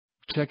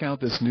Check out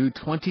this new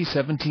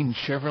 2017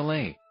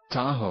 Chevrolet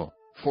Tahoe.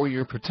 For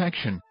your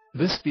protection,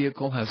 this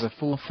vehicle has a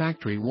full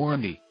factory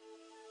warranty.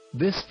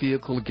 This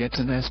vehicle gets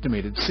an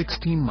estimated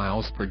 16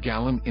 miles per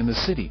gallon in the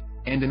city,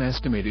 and an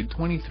estimated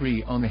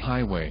 23 on the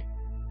highway.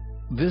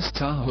 This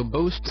Tahoe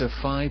boasts a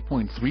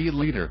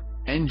 5.3-liter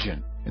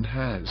engine, and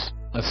has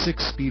a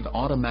 6-speed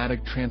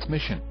automatic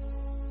transmission.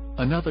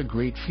 Another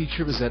great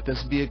feature is that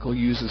this vehicle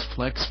uses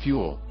flex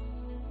fuel.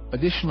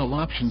 Additional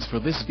options for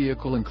this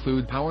vehicle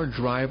include power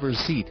driver's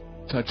seat,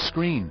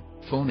 touchscreen,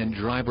 phone and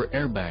driver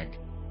airbag.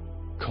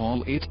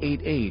 Call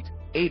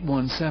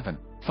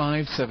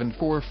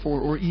 888-817-5744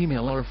 or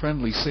email our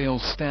friendly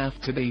sales staff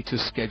today to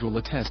schedule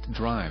a test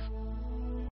drive.